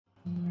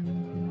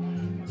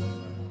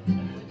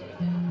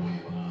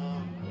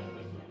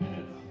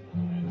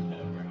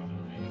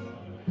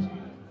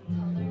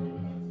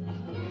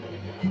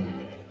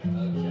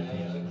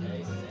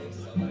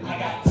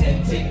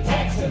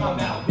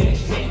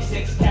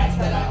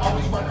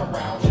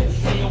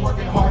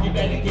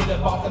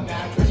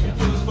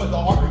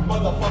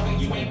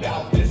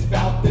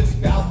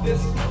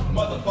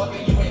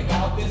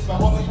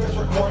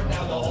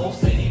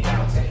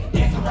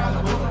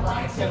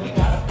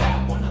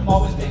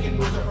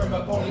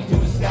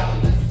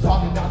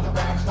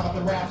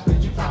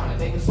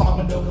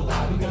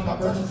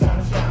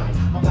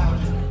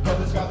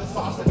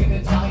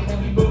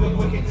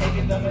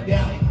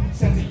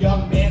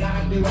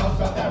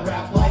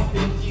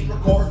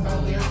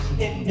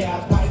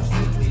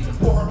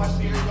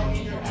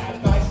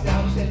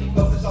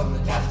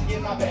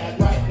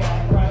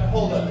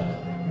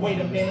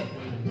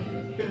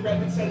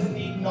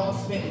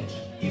spinach.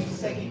 Used to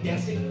second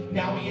guessing,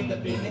 now we in the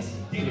business.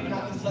 Giving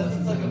out these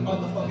lessons like a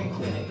motherfucking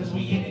clinic. Cause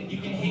we in it, you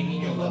can hate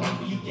me or love me,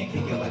 but you can't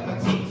kick it like my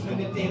team.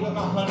 Spend a day with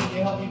my honey,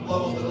 they help me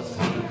blow a little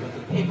steam. Put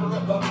the paper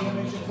above me and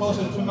makes you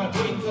closer to my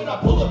dreams. And I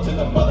pull up to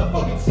the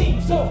motherfucking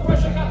scene. So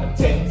fresh, I got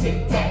the 10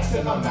 tic tacs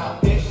in my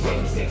mouth. This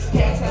shit, 6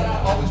 cats that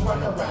I always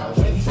run around.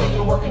 When you say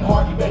you're working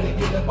hard, you better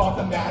get up off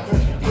the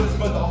mattress. Do this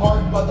for the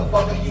heart,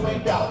 motherfucker, you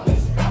ain't bout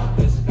this. Bout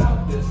this,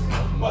 bout this.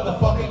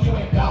 Motherfucker, you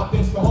ain't bout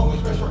this. The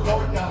homies fresh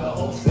recording now, the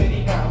whole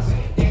city bouncing.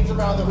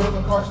 Around the room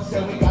and Carson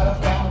said we got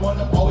a fat one.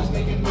 I'm always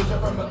making moves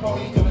from a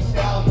pony to a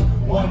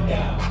stallion. 1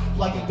 down,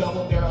 like a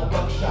double barrel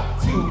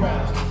buckshot. 2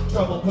 rounds,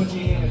 trouble put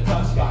you in a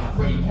tough spot.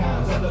 3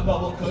 pounds of the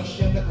bubble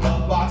cushion, the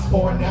glove box.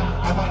 4 now,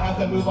 I might have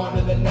to move on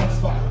to the next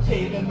spot.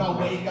 Paving my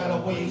way, got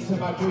a ways to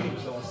my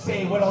dreams. Don't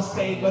say what I'll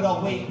say, but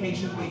I'll wait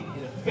patiently.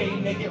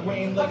 Fade, make it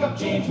rain like I'm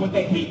James with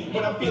the heat.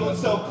 When I'm feeling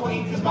so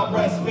clean, cause my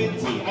breast's been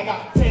tea. I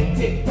got 10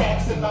 tic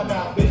tacs in my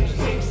mouth, bitch.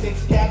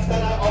 6 cats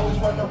that I always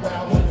run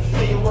around with.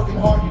 Say you're working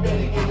hard, you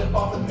better get up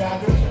off the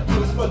mattress.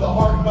 Do this for the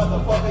heart,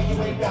 motherfucker, you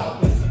ain't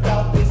bout this.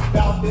 Bout this,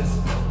 bout this.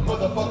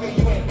 Motherfucker,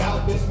 you ain't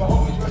bout this. My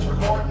homies rush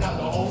recording, now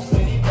the whole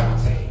city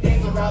bouncing.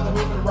 Dance around the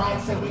room and Ryan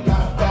said we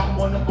got a fat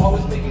one. I'm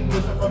always making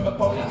moves from a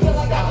pony to a stallion.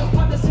 I got this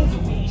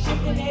condescension,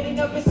 shifting adding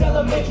up, it's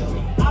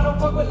elementary. I don't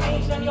fuck with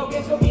lanes, none of your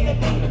bitch gon' be a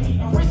thing to me.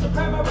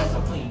 Aristocrat, my wrist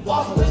so clean.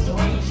 Floss of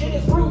Listerine, shit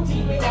is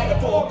routine. Been at it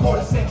for a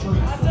quarter century.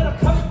 I said I'm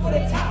coming for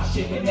the top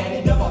shit, been at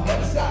it up, I'll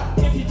never stop.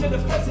 Empty to the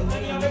flex and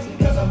money on next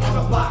because I'm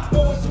on the block.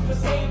 Going super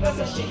saiyan, that's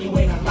that shit you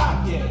ain't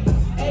unlocked yet.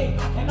 Hey,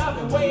 and I've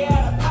been way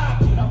out of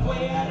pocket. I'm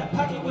way out of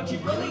pocket, what you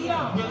really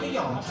on? Really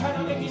on. I'm trying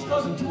to make these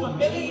close into $1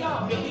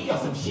 million. Million.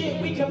 Some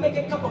shit we can make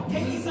a couple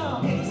pennies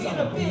on. Pennies in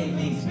the big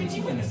leagues, bitch,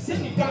 you in the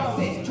city dogs.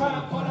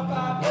 Trying to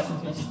quantify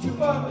blessings, bitch, it's too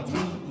far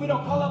between. We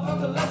don't call up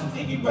the lessons,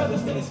 they give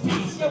brothers to this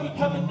piece. Yeah, we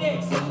coming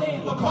next, and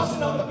then we're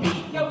crossing on the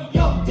beat. Yeah, we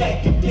young,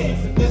 dead,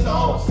 condensed, and this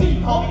I don't see,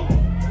 homie.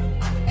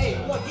 Hey,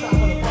 what's up,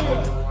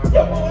 motherfucker?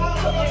 Yo,